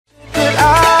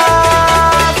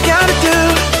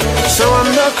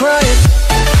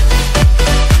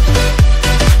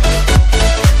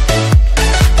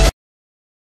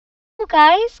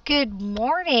guys, good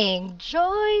morning.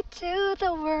 Joy to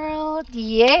the world.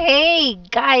 Yay!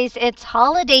 Guys, it's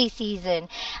holiday season.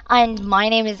 And my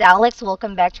name is Alex.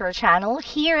 Welcome back to our channel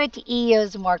here at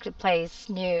EOS Marketplace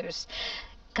News.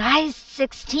 Guys,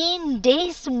 16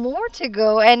 days more to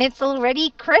go and it's already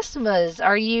Christmas.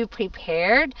 Are you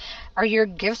prepared? Are your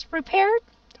gifts prepared?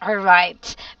 All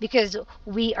right, because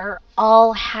we are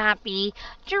all happy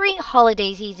during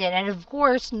holiday season, and of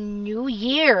course, New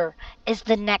Year is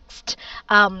the next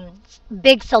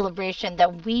big celebration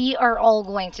that we are all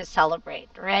going to celebrate,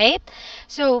 right?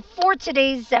 So, for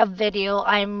today's video,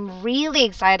 I'm really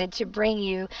excited to bring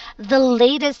you the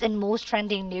latest and most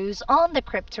trending news on the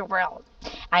crypto world.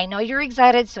 I know you're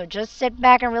excited, so just sit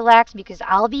back and relax because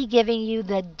I'll be giving you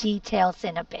the details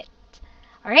in a bit.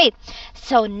 All right,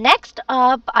 so next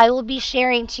up, I will be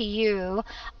sharing to you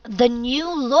the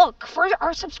new look for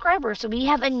our subscribers. So we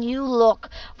have a new look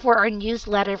for our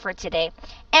newsletter for today.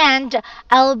 And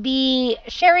I'll be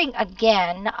sharing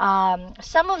again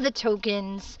some of the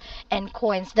tokens and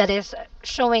coins that is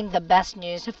showing the best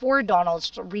news for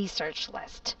Donald's research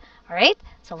list. All right,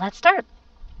 so let's start.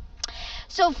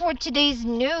 So for today's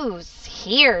news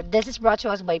here, this is brought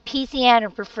to us by PCN or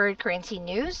Preferred Currency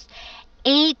News.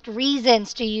 8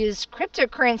 reasons to use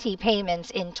cryptocurrency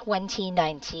payments in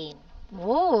 2019.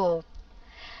 Whoa,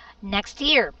 next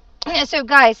year. So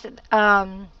guys,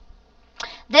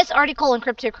 this article on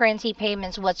cryptocurrency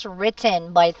payments was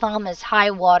written by Thomas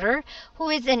Highwater, who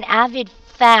is an avid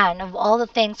fan of all the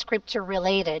things crypto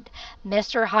related.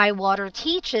 Mr. Highwater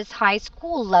teaches high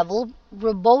school level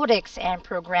robotics and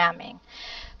programming.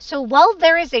 So while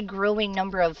there is a growing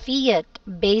number of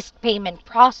fiat-based payment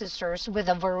processors with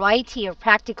a variety of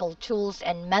practical tools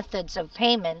and methods of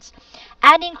payments,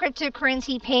 adding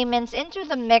cryptocurrency payments into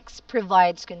the mix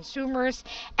provides consumers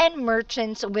and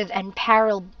merchants with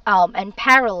unparalleled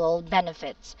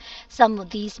benefits. Some of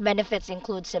these benefits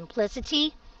include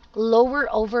simplicity, lower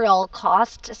overall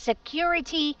cost,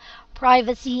 security,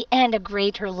 privacy, and a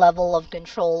greater level of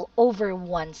control over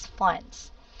one's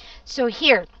funds. So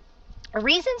here,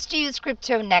 reasons to use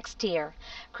crypto next year.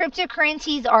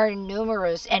 Cryptocurrencies are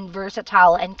numerous and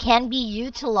versatile and can be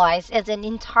utilized as an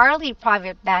entirely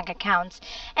private bank accounts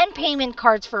and payment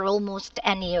cards for almost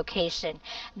any occasion.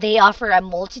 They offer a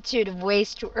multitude of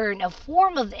ways to earn a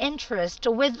form of interest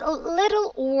with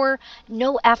little or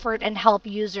no effort and help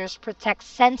users protect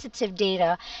sensitive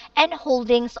data and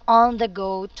holdings on the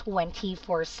go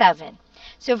 24/7.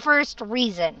 So first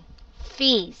reason,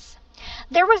 fees.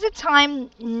 There was a time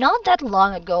not that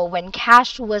long ago when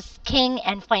cash was king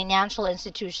and financial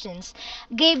institutions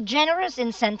gave generous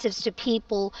incentives to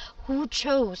people who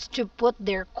chose to put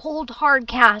their cold hard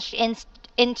cash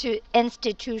into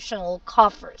institutional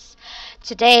coffers.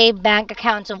 Today, bank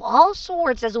accounts of all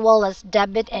sorts as well as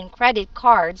debit and credit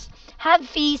cards have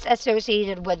fees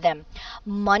associated with them.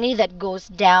 Money that goes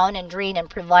down and drain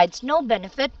and provides no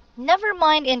benefit, never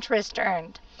mind interest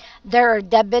earned. There are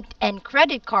debit and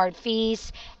credit card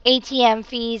fees, ATM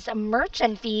fees,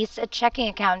 merchant fees, checking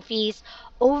account fees,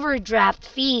 overdraft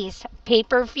fees,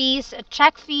 paper fees,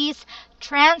 check fees,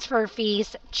 transfer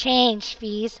fees, change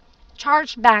fees,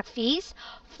 chargeback fees,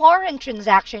 foreign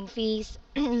transaction fees,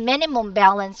 minimum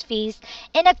balance fees,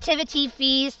 inactivity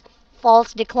fees,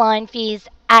 false decline fees,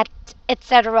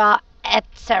 etc.,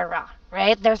 etc.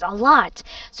 Right? There's a lot.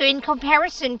 So in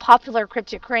comparison, popular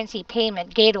cryptocurrency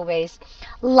payment gateways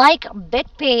like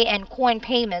BitPay and Coin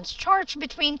payments charge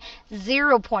between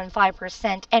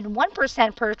 0.5% and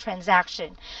 1% per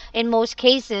transaction. In most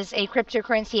cases, a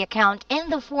cryptocurrency account in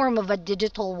the form of a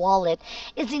digital wallet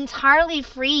is entirely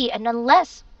free, and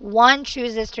unless one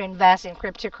chooses to invest in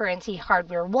cryptocurrency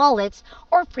hardware wallets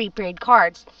or prepaid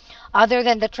cards. Other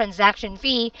than the transaction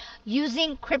fee,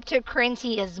 using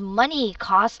cryptocurrency as money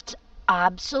costs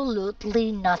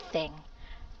absolutely nothing.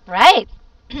 Right?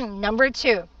 Number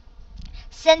 2,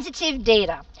 sensitive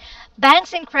data.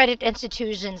 Banks and credit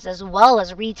institutions, as well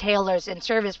as retailers and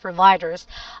service providers,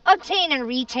 obtain and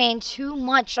retain too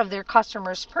much of their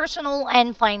customers' personal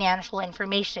and financial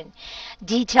information.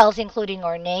 Details including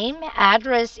our name,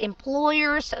 address,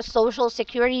 employers, social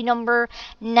security number,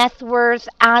 net worth,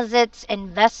 assets,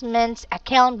 investments,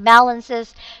 account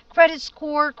balances, credit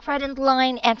score, credit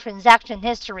line, and transaction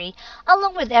history,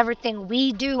 along with everything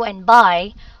we do and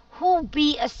buy, who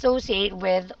we associate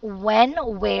with, when,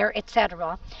 where,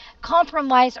 etc.,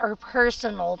 compromise our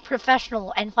personal,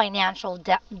 professional, and financial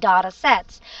data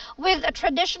sets. With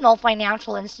traditional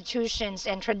financial institutions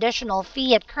and traditional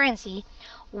fiat currency,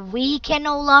 we can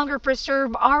no longer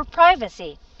preserve our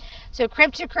privacy. So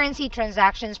cryptocurrency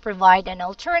transactions provide an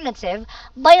alternative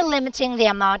by limiting the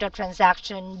amount of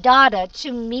transaction data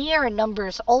to mere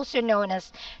numbers, also known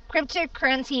as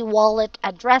cryptocurrency wallet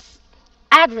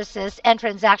addresses and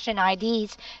transaction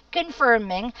IDs,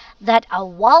 confirming that a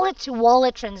wallet to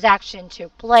wallet transaction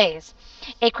took place.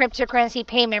 A cryptocurrency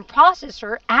payment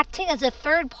processor acting as a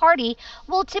third party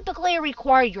will typically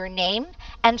require your name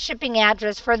and shipping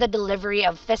address for the delivery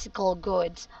of physical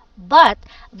goods. But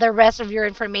the rest of your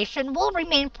information will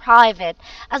remain private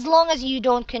as long as you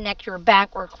don't connect your bank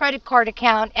or credit card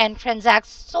account and transact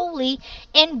solely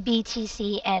in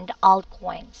BTC and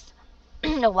altcoins.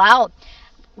 Wow,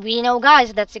 we know,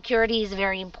 guys, that security is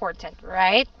very important,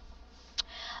 right?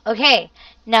 Okay,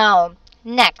 now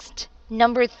next,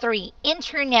 number three,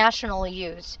 international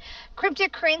use.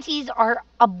 Cryptocurrencies are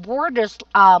a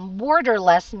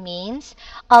borderless means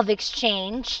of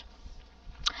exchange,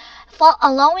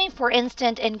 allowing for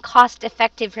instant and cost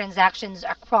effective transactions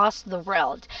across the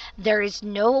world. There is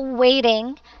no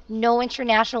waiting, no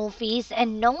international fees,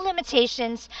 and no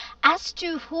limitations as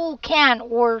to who can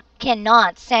or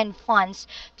cannot send funds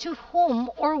to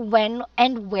whom or when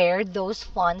and where those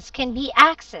funds can be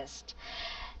accessed.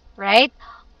 Right?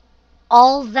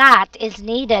 All that is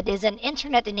needed is an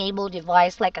internet enabled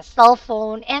device like a cell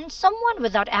phone, and someone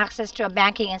without access to a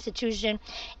banking institution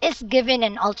is given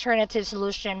an alternative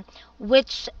solution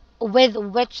which with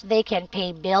which they can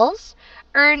pay bills,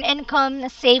 earn income,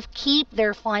 save keep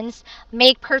their funds,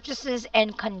 make purchases,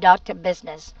 and conduct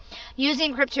business.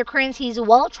 Using cryptocurrencies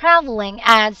while traveling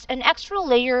adds an extra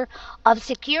layer of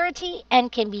security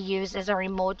and can be used as a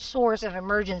remote source of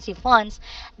emergency funds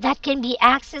that can be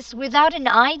accessed without an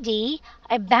ID,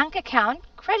 a bank account,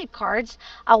 credit cards,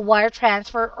 a wire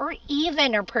transfer, or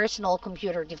even a personal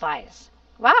computer device.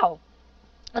 Wow,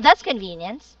 well, that's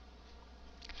convenience.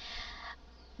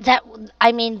 That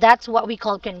that's what we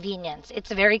call convenience.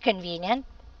 It's very convenient.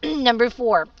 Number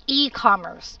four,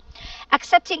 e-commerce.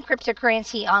 Accepting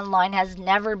cryptocurrency online has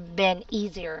never been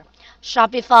easier.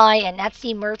 Shopify and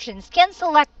Etsy merchants can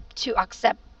select to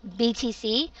accept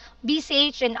BTC,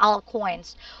 BCH, and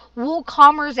altcoins.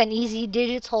 WooCommerce and easy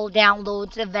digital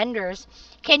downloads of vendors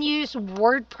can use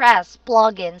WordPress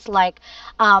plugins like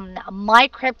My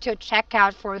Crypto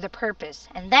Checkout for the purpose.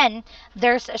 And then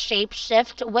there's a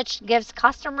Shapeshift, which gives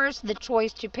customers the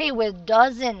choice to pay with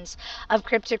dozens of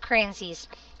cryptocurrencies.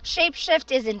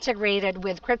 Shapeshift is integrated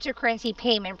with cryptocurrency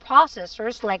payment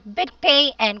processors like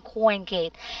BitPay and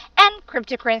CoinGate, and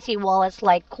cryptocurrency wallets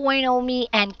like Coinomi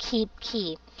and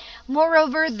KeepKey.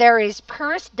 Moreover, there is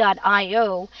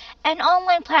Purse.io, an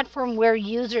online platform where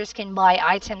users can buy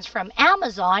items from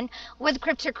Amazon with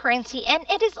cryptocurrency, and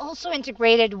it is also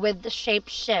integrated with the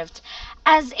Shapeshift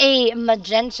as a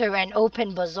Magento and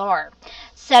Open Bazaar.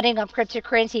 Setting up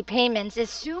cryptocurrency payments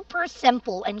is super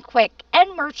simple and quick,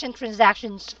 and merchant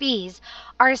transactions fees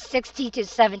are 60 to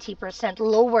 70%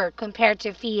 lower compared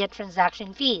to fiat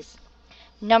transaction fees.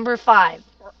 Number five,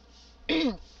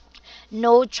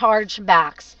 no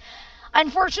chargebacks.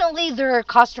 Unfortunately, there are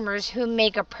customers who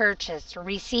make a purchase,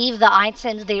 receive the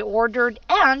items they ordered,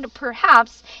 and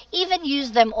perhaps even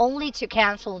use them only to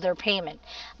cancel their payment.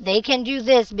 They can do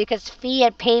this because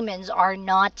fiat payments are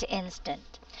not instant.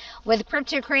 With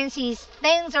cryptocurrencies,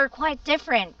 things are quite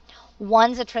different.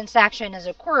 Once a transaction has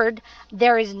occurred,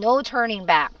 there is no turning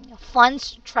back.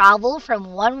 Funds travel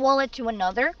from one wallet to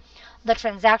another. The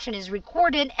transaction is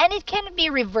recorded and it can be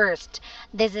reversed.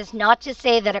 This is not to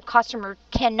say that a customer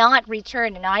cannot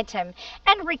return an item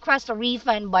and request a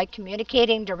refund by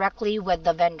communicating directly with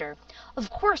the vendor. Of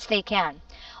course they can.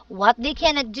 What they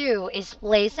cannot do is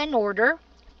place an order,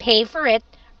 pay for it,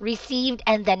 received,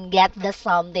 and then get the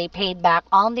sum they paid back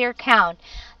on their account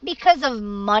because of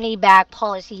money back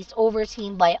policies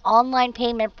overseen by online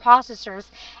payment processors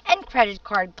and credit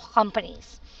card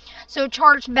companies. So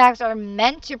chargebacks are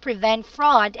meant to prevent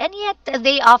fraud, and yet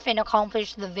they often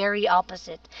accomplish the very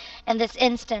opposite. In this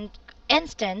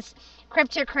instance,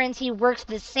 cryptocurrency works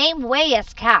the same way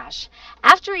as cash.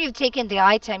 After you've taken the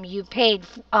item you paid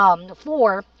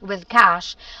for with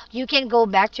cash, you can go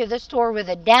back to the store with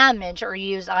a damaged or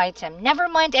used item, never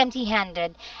mind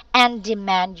empty-handed, and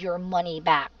demand your money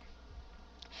back.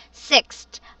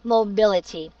 Sixth,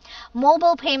 mobility.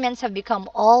 Mobile payments have become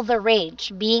all the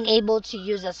rage. Being able to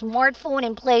use a smartphone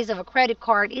in place of a credit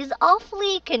card is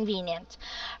awfully convenient.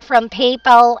 From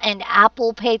PayPal and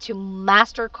Apple Pay to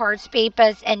MasterCard's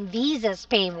PayPass and Visa's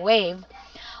PayWave,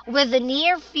 with the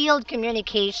near field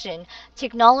communication,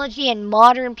 technology, and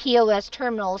modern POS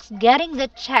terminals, getting the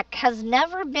check has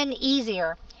never been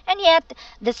easier. And yet,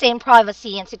 the same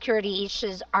privacy and security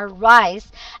issues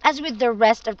arise as with the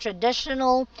rest of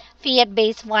traditional fiat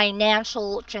based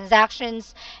financial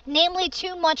transactions, namely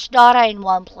too much data in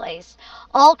one place.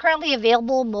 All currently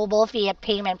available mobile fiat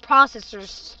payment processors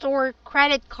store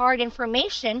credit card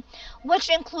information, which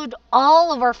include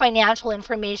all of our financial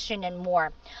information and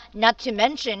more. Not to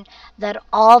mention that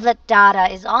all that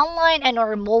data is online and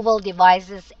our mobile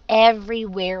devices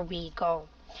everywhere we go.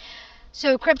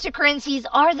 So cryptocurrencies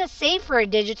are the safer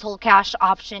digital cash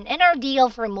option and are ideal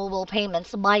for mobile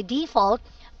payments by default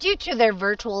due to their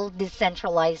virtual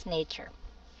decentralized nature.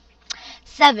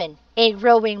 7. A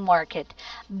growing market.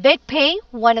 BitPay,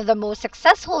 one of the most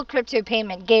successful crypto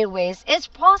payment gateways, is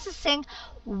processing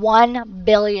 $1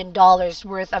 billion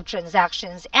worth of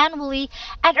transactions annually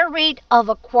at a rate of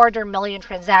 250,000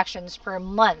 transactions per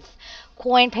month.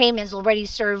 Coin payments already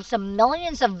serve some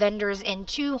millions of vendors in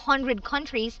 200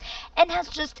 countries and has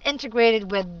just integrated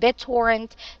with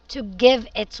BitTorrent to give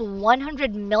its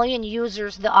 100 million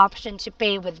users the option to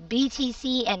pay with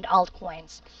BTC and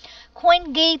altcoins.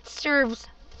 CoinGate serves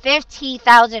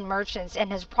 50,000 merchants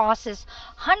and has processed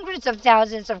hundreds of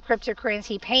thousands of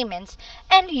cryptocurrency payments,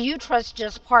 and Utrust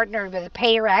just partnered with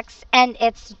Payrex and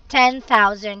its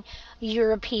 10,000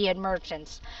 European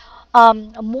merchants.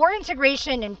 More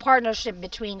integration and partnership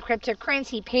between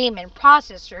cryptocurrency payment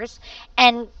processors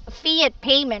and fiat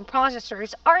payment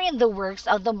processors are in the works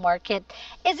of the market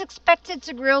is expected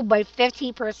to grow by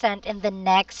 50% in the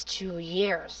next 2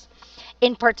 years.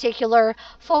 In particular,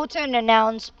 Photon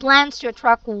announced plans to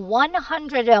attract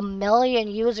 100 million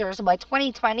users by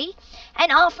 2020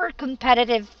 and offer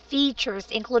competitive features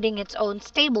including its own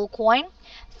stablecoin,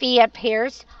 fiat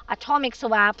pairs, atomic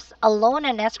swaps, a loan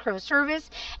and escrow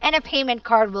service, and a payment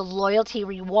card with loyalty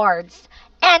rewards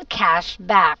and cash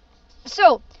back.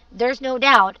 So, there's no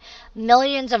doubt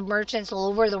millions of merchants all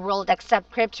over the world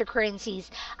accept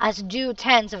cryptocurrencies, as do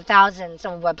tens of thousands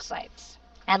of websites.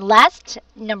 And last,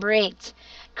 number 8,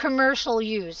 commercial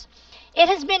use. It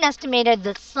has been estimated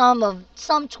that some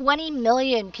 20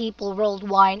 million people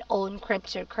worldwide own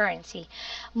cryptocurrency.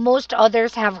 Most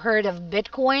others have heard of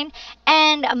Bitcoin,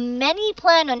 and many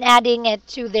plan on adding it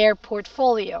to their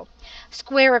portfolio.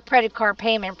 Square, a credit card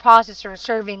payment processor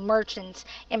serving merchants,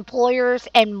 employers,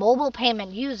 and mobile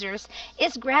payment users,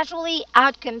 is gradually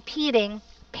outcompeting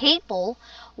PayPal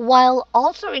while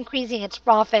also increasing its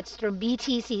profits through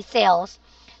BTC sales.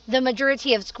 The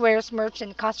majority of Square's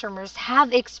merchant customers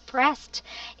have expressed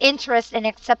interest in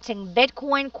accepting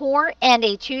Bitcoin Core, and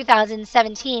a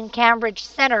 2017 Cambridge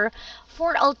Center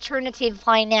for Alternative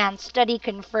Finance study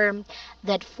confirmed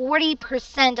that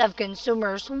 40% of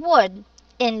consumers would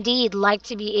indeed like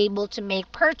to be able to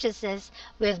make purchases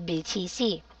with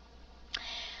BTC.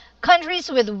 Countries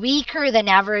with weaker than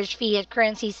average fiat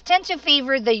currencies tend to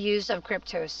favor the use of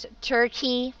cryptos.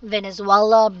 Turkey,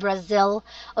 Venezuela, Brazil,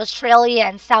 Australia,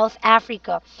 and South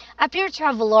Africa appear to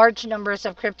have large numbers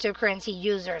of cryptocurrency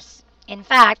users. In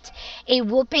fact, a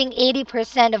whopping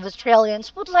 80% of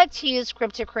Australians would like to use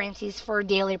cryptocurrencies for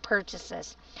daily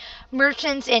purchases.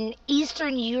 Merchants in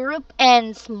Eastern Europe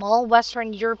and small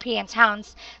Western European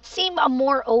towns seem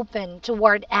more open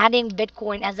toward adding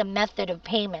Bitcoin as a method of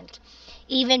payment.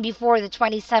 Even before the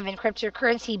 27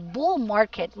 cryptocurrency bull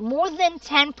market, more than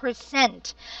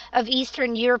 10% of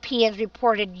Eastern Europeans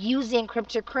reported using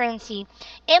cryptocurrency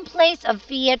in place of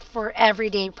fiat for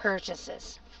everyday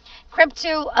purchases.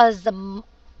 Crypto as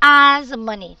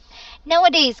money.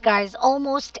 Nowadays, guys,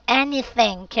 almost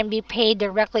anything can be paid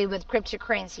directly with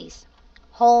cryptocurrencies.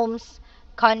 Homes,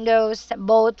 condos,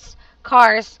 boats,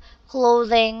 cars,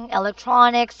 clothing,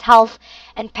 electronics, health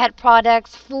and pet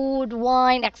products, food,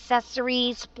 wine,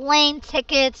 accessories, plane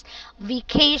tickets,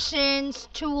 vacations,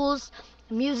 tools,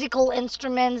 musical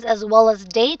instruments, as well as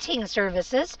dating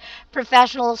services,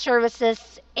 professional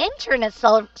services, internet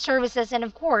services, and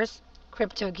of course,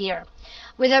 crypto gear.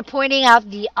 Without pointing out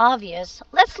the obvious,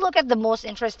 let's look at the most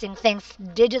interesting things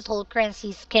digital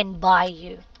currencies can buy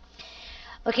you.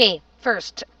 Okay,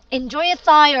 first, enjoy a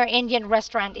Thai or Indian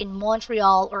restaurant in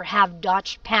Montreal or have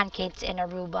Dutch pancakes in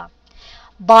Aruba.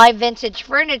 Buy vintage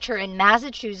furniture in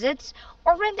Massachusetts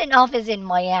or rent an office in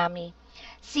Miami.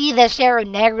 See the Cerro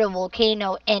Negro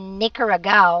volcano in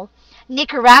Nicaragua,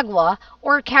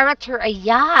 or charter a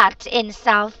yacht in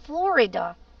South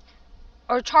Florida.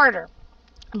 Or charter.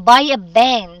 Buy a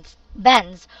Benz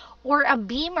or a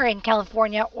Beamer in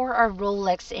California or a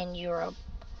Rolex in Europe.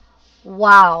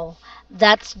 Wow,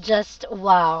 that's just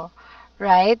wow,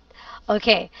 right?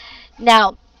 Okay,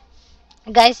 now,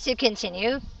 guys, to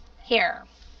continue here.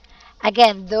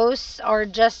 Again, those are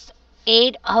just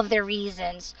 8 of the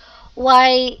reasons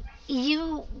why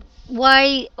you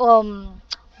why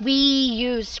we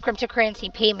use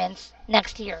cryptocurrency payments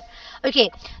next year. Okay,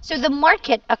 so the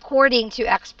market, according to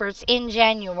experts in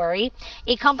January,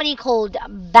 a company called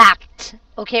BACT,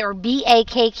 okay, or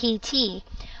BAKKT,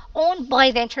 owned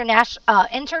by the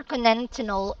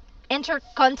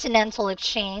Intercontinental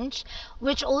Exchange,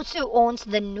 which also owns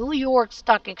the New York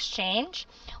Stock Exchange,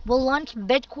 will launch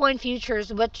Bitcoin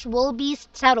futures which will be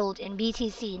settled in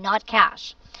BTC, not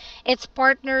cash. Its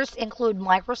partners include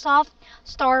Microsoft,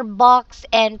 Starbucks,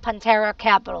 and Pantera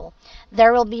Capital.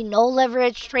 There will be no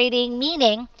leverage trading,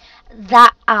 meaning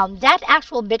that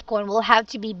actual Bitcoin will have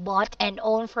to be bought and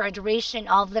owned for a duration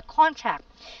of the contract.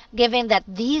 Given that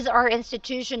these are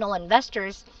institutional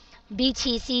investors,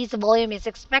 BTC's volume is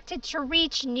expected to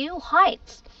reach new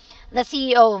heights. The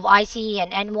CEO of ICE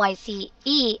and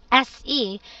NYCE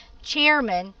SE,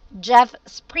 Chairman Jeff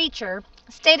Sprecher,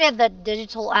 stated that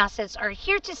digital assets are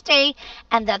here to stay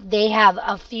and that they have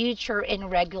a future in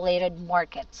regulated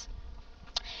markets.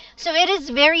 So it is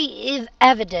very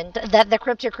evident that the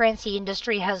cryptocurrency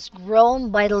industry has grown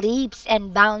by leaps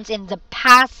and bounds in the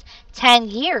past 10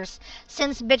 years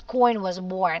since Bitcoin was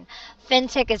born.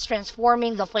 Fintech is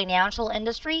transforming the financial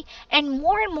industry, and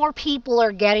more people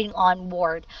are getting on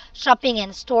board. Shopping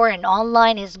in store and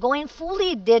online is going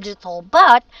fully digital,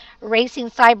 but raising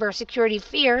cybersecurity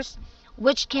fears,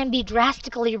 which can be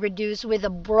drastically reduced with a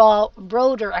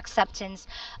broader acceptance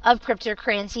of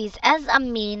cryptocurrencies as a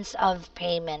means of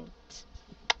payment.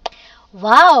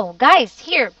 Wow, guys,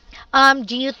 here.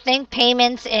 Do you think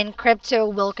payments in crypto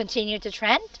will continue to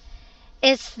trend?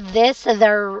 Is this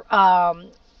the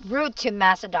route to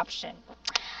mass adoption?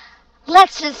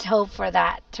 Let's just hope for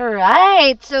that.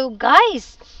 Alright, so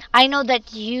guys, I know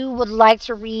that you would like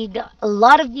to read a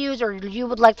lot of news or you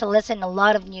would like to listen a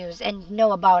lot of news and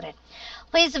know about it.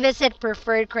 Please visit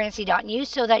preferredcurrency.news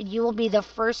so that you will be the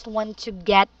first one to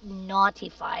get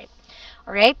notified.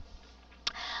 Alright?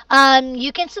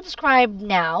 You can subscribe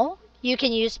now. You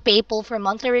can use PayPal for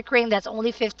monthly recurring. That's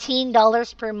only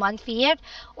 $15 per month fiat.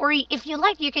 Or if you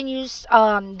like, you can use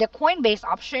the Coinbase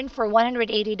option for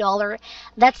 $180.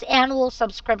 That's annual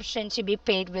subscription to be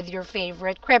paid with your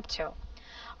favorite crypto.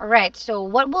 Alright, so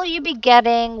what will you be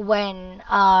getting when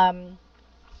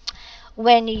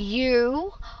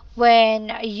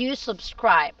you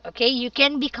subscribe? Okay, you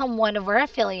can become one of our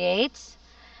affiliates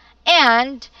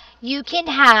and you can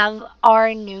have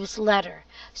our newsletter.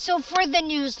 So for the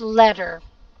newsletter,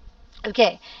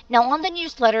 okay, now on the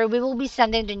newsletter, we will be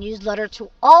sending the newsletter to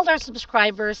all our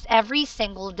subscribers every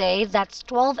single day. That's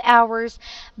 12 hours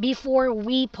before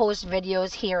we post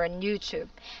videos here on YouTube.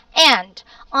 And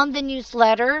on the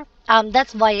newsletter,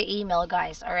 that's via email,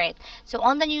 guys. All right. So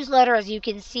on the newsletter, as you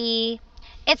can see,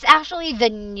 it's actually the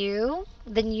new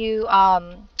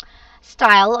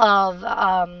style of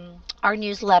our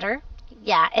newsletter.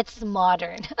 Yeah, it's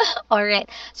modern. All right.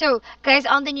 So, guys,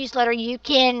 on the newsletter, you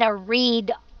can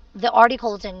read the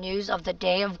articles and news of the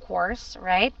day, of course,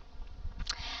 right?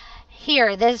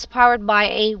 Here, this is powered by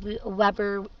a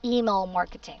Weber email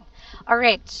marketing. All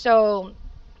right. So,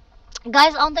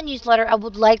 guys, on the newsletter, I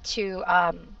would like to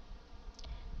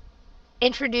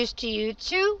introduce to you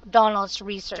to Donald's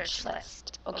research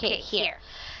list. Okay, here.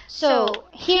 So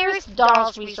here's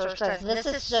Donald's research list. This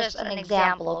is just an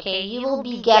example, okay? You will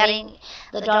be getting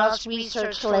the Donald's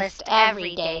research list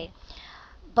every day.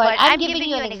 But I'm giving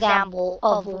you an example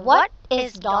of what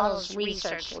is Donald's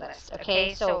research list,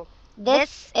 okay? So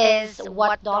this is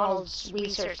what Donald's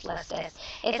research list is.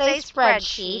 It's a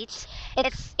spreadsheet.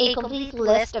 It's a complete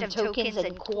list of tokens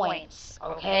and coins,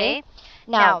 okay?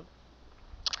 Now,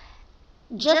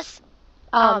 just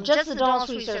the Donald's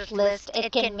research list,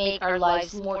 it can make our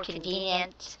lives more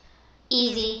convenient,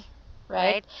 easy,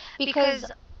 right? Because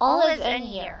all is in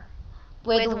here.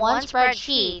 With one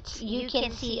spreadsheet, you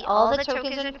can see all the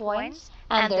tokens and coins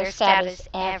and their status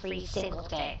every single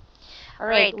day.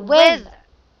 Alright, with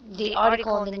the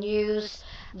article in the news,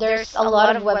 there's a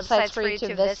lot of websites for you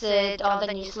to visit on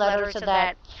the newsletter so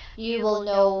that you will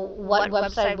know what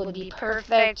website would be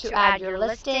perfect to add your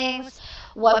listings,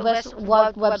 what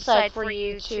website for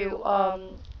you to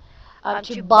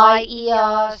buy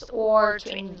EOS or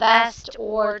to invest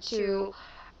or to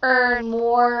earn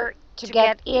more, to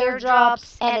get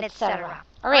airdrops, and etc.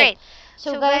 Alright,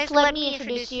 so guys, let me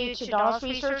introduce you to Donald's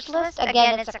research list.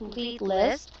 Again, it's a complete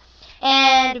list.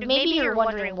 And maybe you're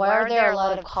wondering, why are there a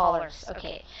lot of colors?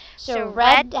 Okay, so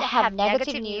red have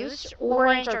negative news,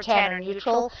 orange or tan are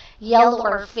neutral, yellow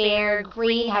or fair,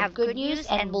 green have good news,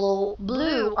 and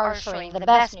blue are showing the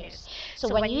best news.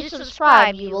 So when you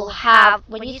subscribe,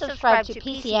 when you subscribe to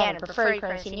PCN, Preferred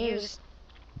Currency News,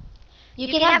 you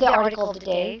can have the article of the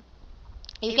day,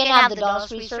 you can have the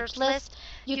Donald's research list,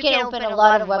 You can open a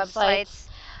lot of websites.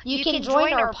 You can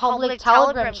join our public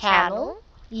Telegram channel.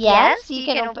 Yes, you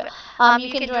can open.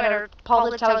 You can join our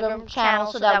public Telegram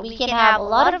channel so that we can have a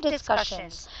lot of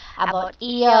discussions about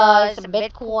EOS,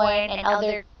 Bitcoin, and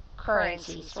other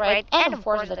currencies, right? And of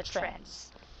course the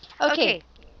trends. Okay,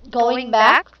 going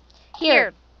back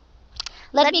here.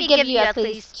 Let me give you at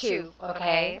least two.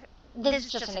 Okay, this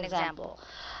is just an example.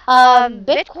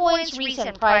 Bitcoin's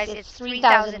recent price is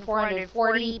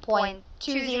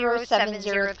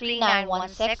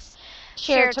 3,440.20703916.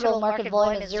 Share total market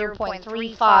volume is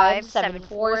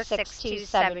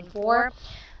 0.35746274.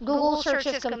 Google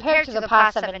searches compared to the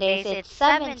past 7 days, it's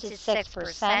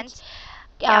 76%.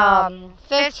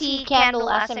 50 candle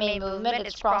SMA movement,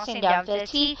 it's crossing down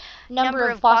 50. Number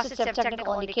of positive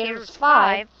technical indicators,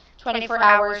 5. 24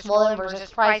 hours volume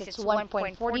versus price, it's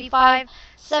 1.45.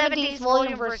 7 days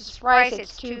volume versus price,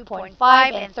 it's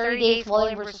 2.5. And 30 days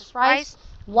volume versus price,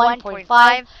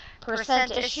 1.5.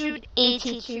 Percent issued,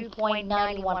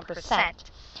 82.91%.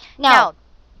 Now,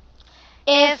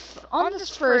 if on this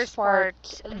first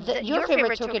part, your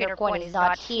favorite token or coin is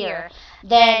not here,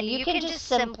 then you can just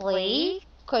simply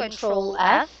Control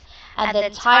F and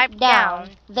then type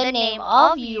down the name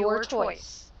of your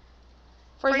choice.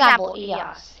 For example,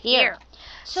 EOS here.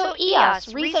 So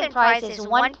EOS recent price is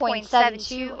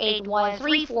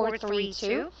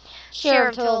 1.72813432. Share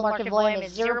of total market volume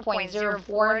is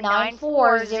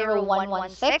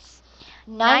 0.04940116.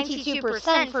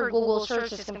 92% for Google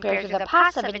searches compared to the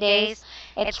past 7 days.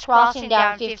 It's crossing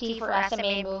down 50 for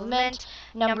SMA movement.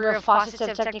 Number of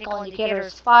positive technical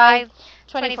indicators, 5.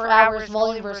 24 hours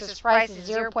volume versus price is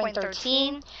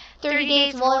 0.13. 30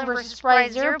 days volume versus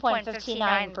price,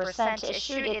 0.59%.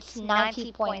 Issued, it's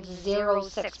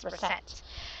 90.06%.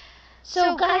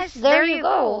 So guys, there you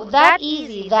go. That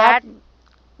easy.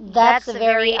 That's a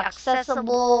very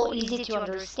accessible, easy to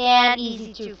understand,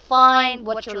 easy to find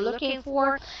what you're looking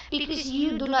for, because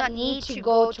you do not need to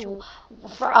go to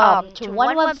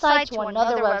one website to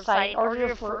another website in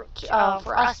order for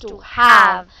us to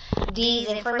have these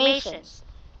informations,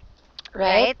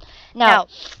 right? Now,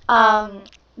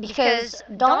 because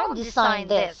Donald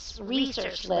designed this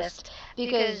research list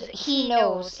because he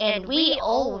knows, and we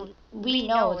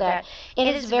know that it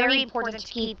is very important to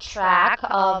keep track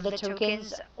of the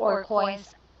tokens or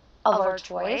coins of our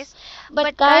choice.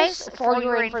 But guys, for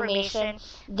your information,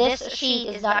 this sheet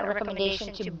is not a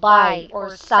recommendation to buy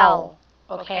or sell,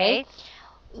 okay?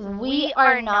 We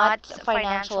are not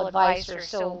financial advisors,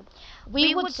 so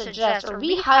we would suggest, or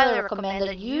we highly recommend,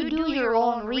 that you do your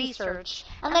own research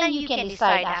and then you can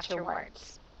decide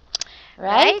afterwards.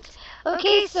 Right?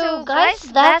 Okay, so guys,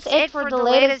 that's it for the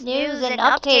latest news and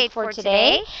update for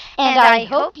today. And I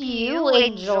hope you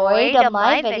enjoyed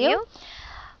my video.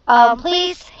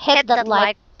 Please hit that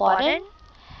like button,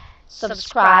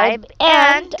 subscribe,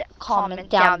 and comment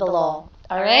down below.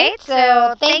 Alright,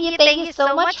 so thank you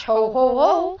so much. Ho, ho,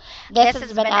 ho. This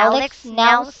has been Alex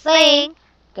now saying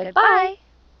goodbye.